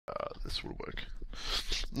this will work.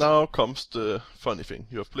 Now comes the funny thing.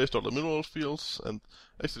 You have placed all the mineral fields, and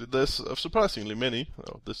actually there's surprisingly many.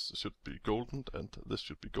 This should be golden, and this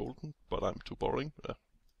should be golden, but I'm too boring.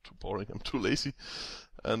 I'm too lazy.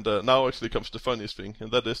 And now actually comes the funniest thing,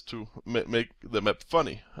 and that is to make the map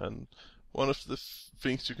funny. And one of the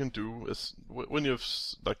things you can do is when you've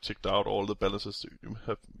like checked out all the balances, you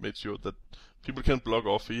have made sure that people can block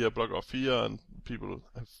off here, and people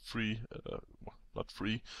have free, not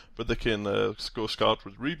free, but they can go scout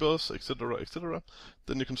with rebels, etc., etc.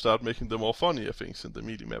 Then you can start making the more funnier things in the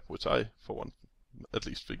media map, which I, for one, at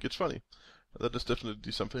least think it's funny. That is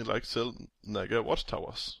definitely something like Naga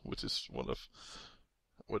watchtowers, which is one of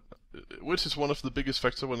the biggest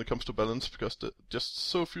factors when it comes to balance, because just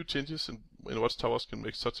so few changes in watchtowers can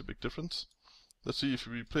make such a big difference. Let's see if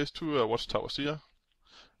we place two watchtowers here,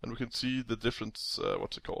 and we can see the difference.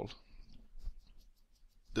 What's it called?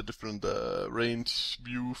 The different range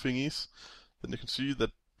view thingies. Then you can see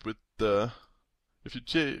that with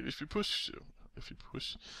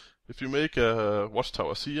if you make a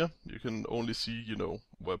watchtower here, you can only see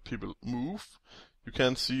where people move. You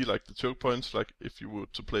can't see like the choke points, like if you were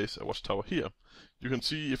to place a watchtower here. You can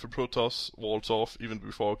see if a Protoss walls off even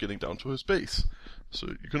before getting down to his base. So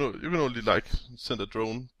you can only like send a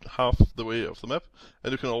drone half the way of the map,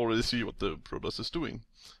 and you can already see what the Protoss is doing.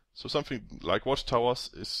 So something like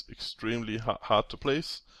watchtowers is extremely hard to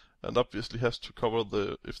place, and obviously has to cover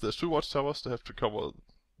if there's two watchtowers, they have to cover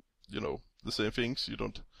the same things. You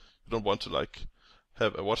don't want to like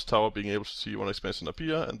have a watchtower being able to see one expansion up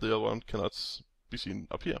here and the other one cannot be seen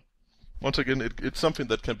up here. Once again, it's something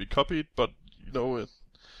that can be copied, but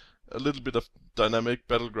a little bit of dynamic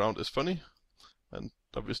battleground is funny, and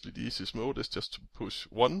obviously the easiest mode is just to push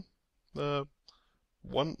one Naga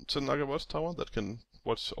watchtower that can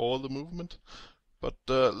watch all the movement. But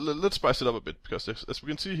let's spice it up a bit, because as we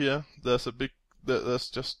can see here, there's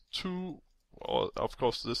just two, or of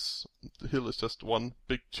course this hill is just one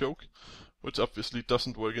big choke, which obviously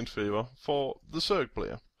doesn't work in favor for the Zerg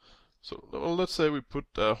player. So let's say we put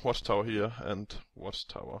a watchtower here and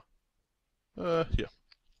watchtower here.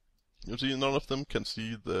 You see none of them can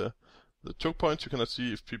see the choke points. You cannot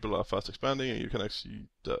see if people are fast expanding, and you can actually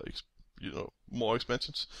see more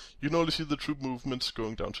expansions. You can only see the troop movements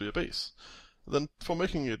going down to your base. Then for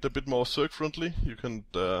making it a bit more Zerg friendly, you can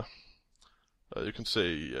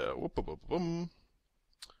say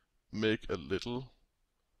make a little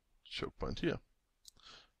choke point here.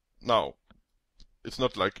 Now it's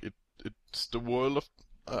not like it's the world of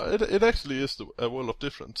it actually is a world of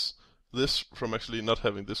difference, this from actually not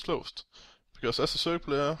having this closed. Because as a Zerg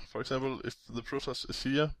player, for example, if the Protoss is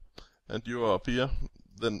here and you are up here,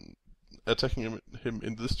 then attacking him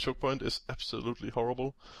in this choke point is absolutely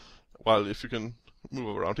horrible. While if you can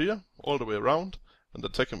move around here, all the way around, and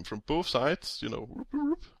attack him from both sides,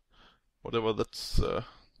 whatever that's,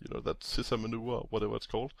 that scissor maneuver, whatever it's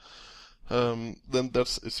called, then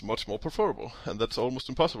it's much more preferable, and that's almost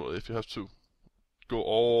impossible if you have to go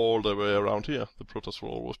all the way around here. The Protoss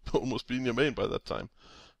will almost be in your main by that time.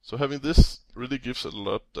 So having this really gives it a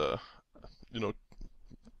lot,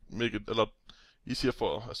 make it a lot easier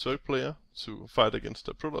for a Zerg player to fight against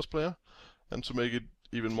a Protoss player, and to make it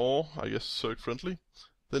even more, I guess, Zerg friendly.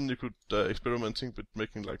 Then you could experimenting with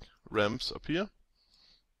making like ramps up here,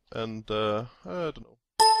 and I don't know,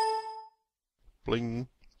 bling.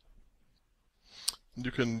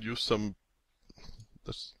 You can use some.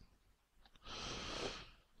 Yes.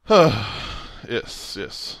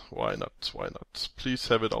 Why not? Please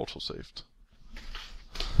have it auto saved.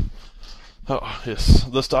 Oh yes,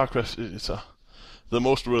 the StarCraft editor, the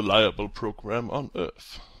most reliable program on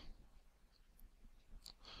Earth.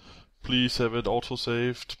 Please have it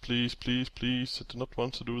auto-saved. Please. I do not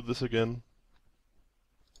want to do this again.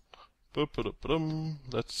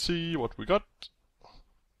 Let's see what we got.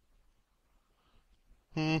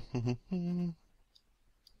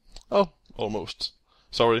 Oh, almost.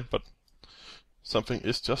 Sorry, but something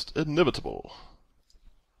is just inevitable.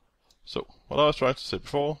 So, what I was trying to say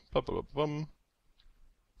before,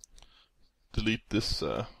 delete this,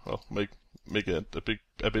 make it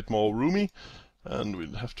a bit more roomy. And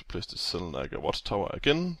we'll have to place this Naga watchtower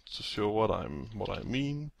again to show what I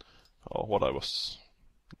mean, or what I was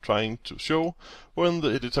trying to show when the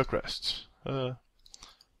editor crashed.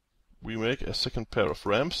 We make a second pair of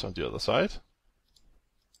ramps on the other side,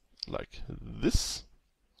 like this.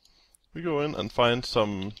 We go in and find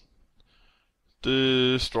some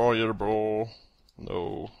destroyable,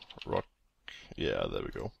 no, rock, yeah, there we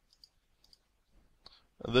go.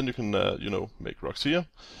 And then you can, make rocks here.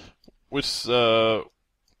 Which, what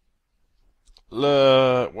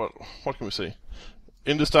can we say?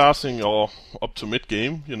 in the starting or up to mid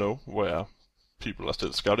game, you know, where people are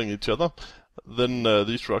still scouting each other, then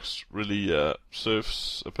these rocks really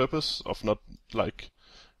serves a purpose of not like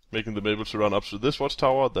making them able to run up to this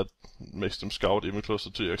watchtower that makes them scout even closer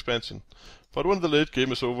to your expansion. But when the late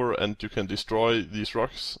game is over and you can destroy these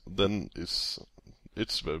rocks, then it's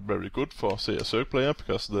very good for, say, a Zerg player,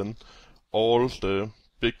 because then all the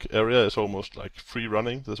big area is almost like free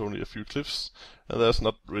running. There's only a few cliffs, and there's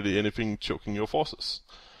not really anything choking your forces.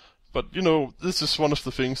 But, you know, this is one of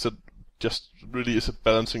the things that just really is a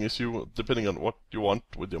balancing issue, depending on what you want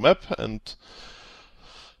with your map, and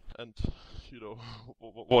you know,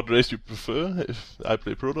 what race you prefer. If I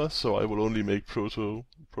play Protoss, so I will only make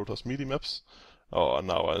Protoss melee maps. Oh,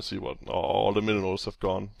 now I see what all the minerals have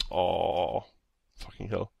gone. Oh, fucking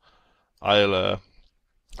hell! I'll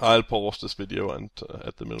pause this video and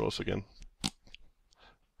add the minerals again.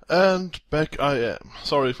 And back I am.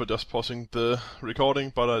 Sorry for just pausing the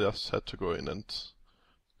recording, but I just had to go in and,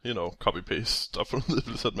 you know, copy-paste stuff from the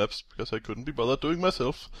Blizzard maps, because I couldn't be bothered doing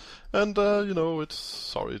myself. And, you know, it's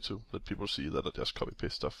sorry to let people see that I just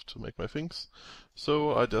copy-paste stuff to make my things.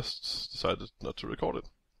 So I just decided not to record it.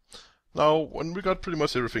 Now, when we got pretty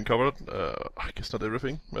much everything covered, I guess not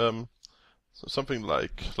everything, so something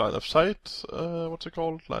like line of sight, what's it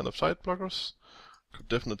called? Line of sight blockers could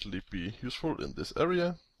definitely be useful in this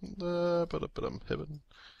area. But I'm heaven.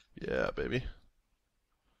 Yeah, baby.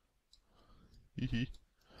 Hehe.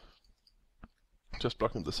 Just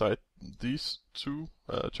blocking the side, these two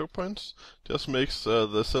choke points just makes the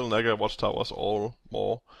Selnaga watchtowers all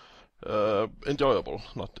more enjoyable.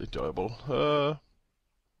 Not enjoyable.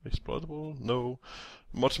 Exploitable? No.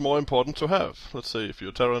 Much more important to have. Let's say if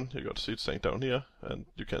you're Terran, you got a seat tank down here, and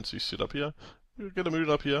you can't see shit up here. You get a mutant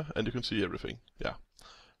up here, and you can see everything. Yeah.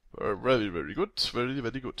 Very, very good. Very,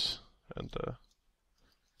 very good. And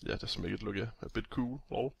yeah, just make it look a bit cool.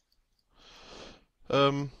 All.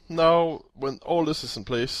 Now, when all this is in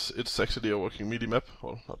place, it's actually a working melee map.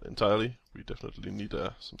 Well, not entirely. We definitely need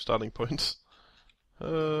some starting points.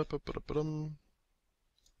 Need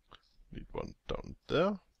one down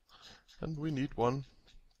there, and we need one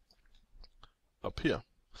up here.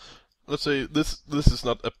 Let's say this is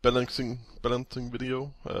not a balancing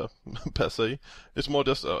video per se. It's more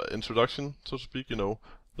just an introduction, so to speak. You know,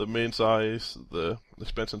 the main size, the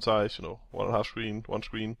expansion size. You know, 1.5 screen,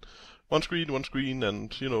 one screen,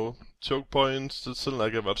 and you know, choke points, the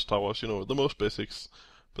Selnaga watchtowers. You know, the most basics.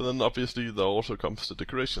 But then obviously there also comes the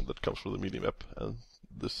decoration that comes with the melee map, and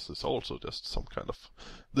this is also just some kind of.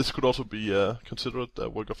 This could also be considered a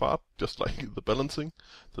work of art, just like the balancing.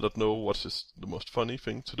 I don't know what is the most funny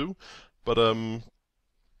thing to do, but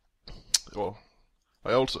well,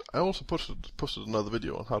 I also posted another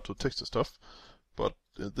video on how to texture stuff, but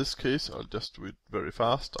in this case I'll just do it very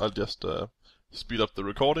fast. I'll just speed up the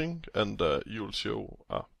recording, and you'll show.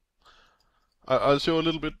 I'll show a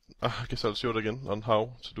little bit. I guess I'll show it again on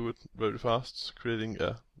how to do it very fast, creating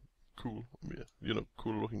a cool, you know,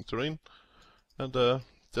 cool looking terrain, and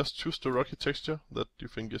just choose the rocky texture that you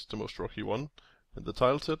think is the most rocky one in the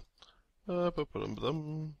tile set. Go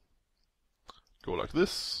like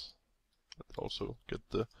this. Also get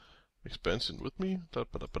the expansion with me. Get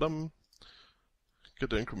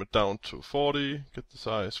the increment down to 40. Get the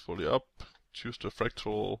size fully up. Choose the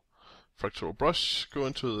fractal brush. Go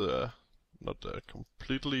into the not the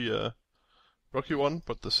completely rocky one,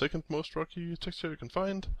 but the second most rocky texture you can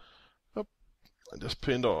find. And just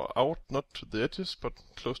paint out, not to the edges, but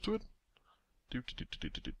close to it.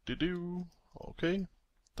 Okay,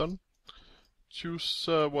 done. Choose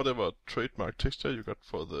whatever trademark texture you got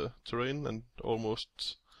for the terrain, and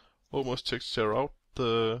almost texture out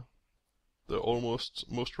the almost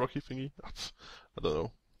most rocky thingy. I don't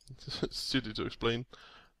know. It's silly to explain.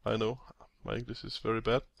 I know my English is very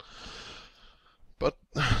bad, but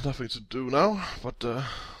nothing to do now. But to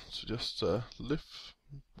just live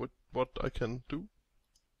with what I can do.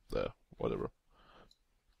 There, whatever.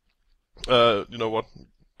 You know what?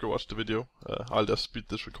 Go watch the video. I'll just speed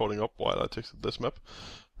this recording up while I texted this map.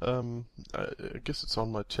 I guess it's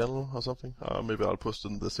on my channel or something. Maybe I'll post it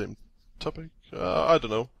in the same topic. I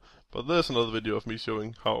don't know. But there's another video of me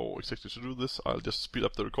showing how exactly to do this. I'll just speed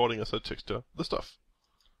up the recording as I texture the stuff.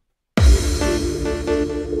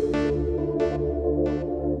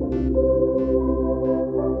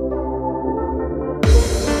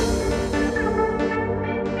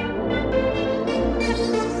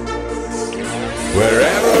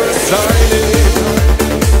 Wherever a sign is,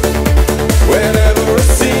 whenever a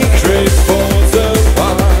secret falls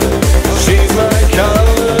apart, she's my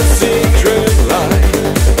color secret light,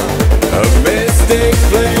 a mystic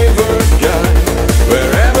flavored guide.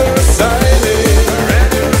 Wherever a sign is,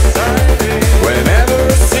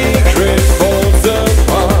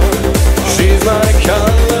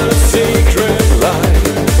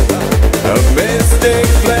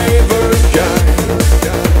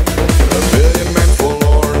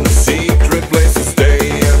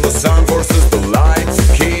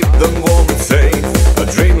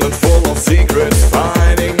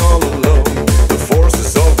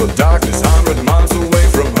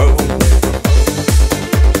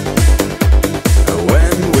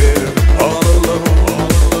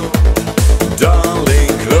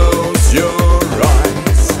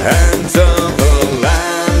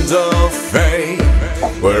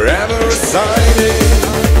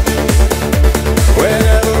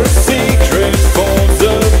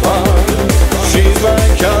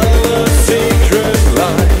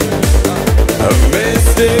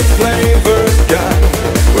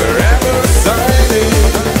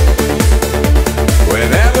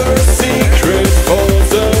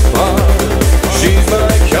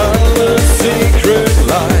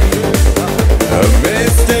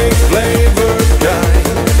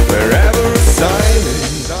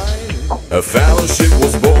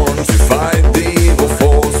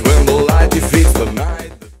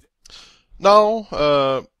 Now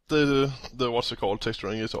the what's it called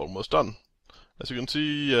texturing is almost done. As you can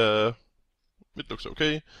see, it looks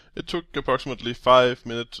okay. It took approximately 5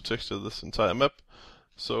 minutes to texture this entire map.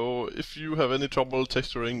 So if you have any trouble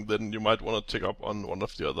texturing, then you might want to check up on one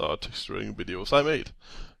of the other texturing videos I made,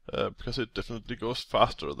 because it definitely goes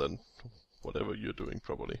faster than whatever you're doing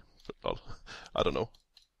probably. But, well, I don't know.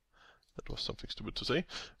 That was something stupid to say.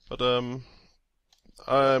 But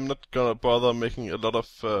I'm not gonna bother making a lot of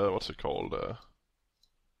what's it called, a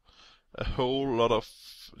whole lot of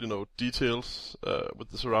details with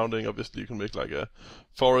the surrounding. Obviously, you can make like a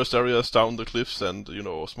forest areas down the cliffs and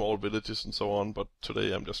small villages and so on. But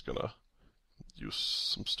today I'm just gonna use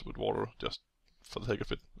some stupid water just for the heck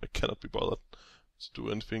of it. I cannot be bothered to do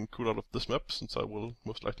anything cool out of this map since I will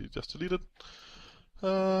most likely just delete it.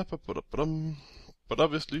 But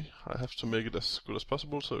obviously I have to make it as good as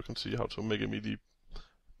possible so you can see how to make a MIDI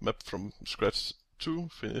map from scratch to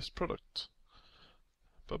finished product.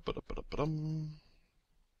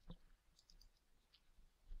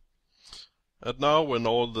 And now when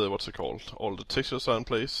all the all the textures are in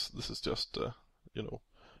place, this is just the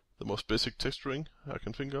most basic texturing I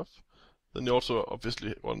can think of. Then you also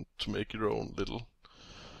obviously want to make your own little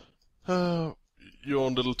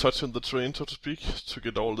touch in the terrain, so to speak, to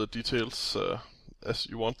get all the details as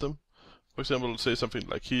you want them. For example, say something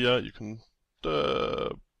like here, you can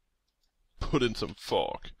put in some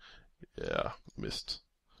fog. Yeah, mist.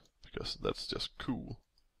 Because that's just cool.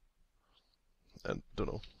 And, don't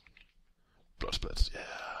know, blood splats,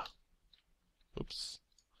 yeah. Oops.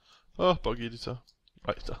 Oh, bug editor.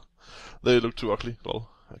 Right, they look too ugly. Well,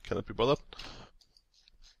 I cannot be bothered.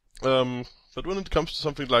 But when it comes to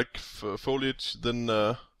something like foliage, then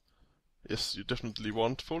yes, you definitely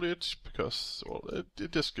want foliage because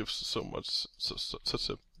it just gives so much such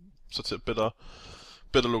a better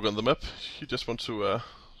look on the map. You just want to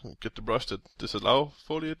get the brush that disallow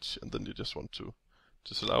foliage, and then you just want to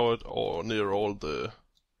disallow it or near all the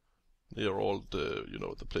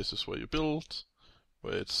the places where you build,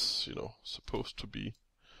 where it's supposed to be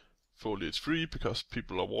foliage free because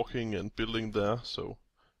people are walking and building there. So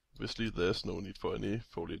obviously there's no need for any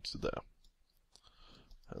foliage there.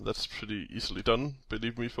 And that's pretty easily done.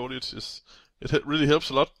 Believe me, foliage really helps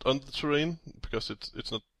a lot on the terrain because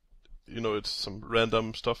it's not it's some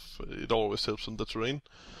random stuff. It always helps on the terrain.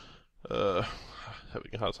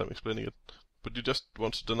 Having a hard time explaining it, but you just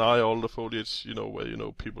want to deny all the foliage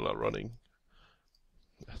where people are running.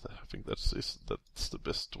 I think that's the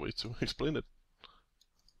best way to explain it.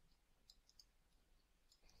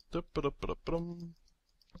 I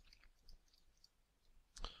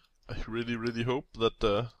really hope that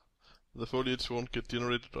the foliage won't get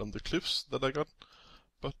generated on the cliffs that I got,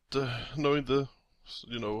 but knowing the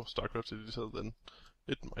StarCraft editor, then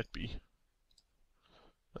it might be.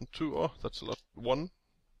 And 2, oh, that's a lot. 1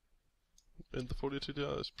 in the foliage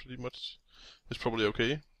editor is probably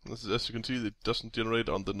okay. As you can see, it doesn't generate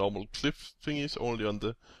on the normal cliff thingies, only on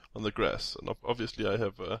the grass. And obviously I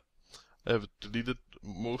have deleted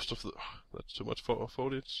most of the. That's too much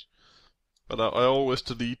foliage. But I always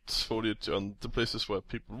delete foliage on the places where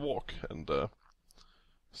people walk, and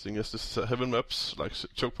seeing as this is heaven maps, like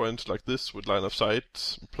choke points like this with line of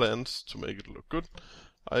sight plans to make it look good,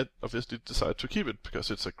 I obviously decide to keep it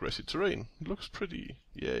because it's a grassy terrain. It looks pretty,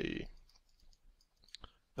 yay.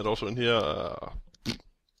 And also in here, it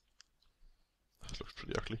looks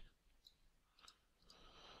pretty ugly.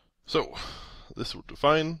 So this would do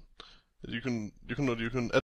fine. You can add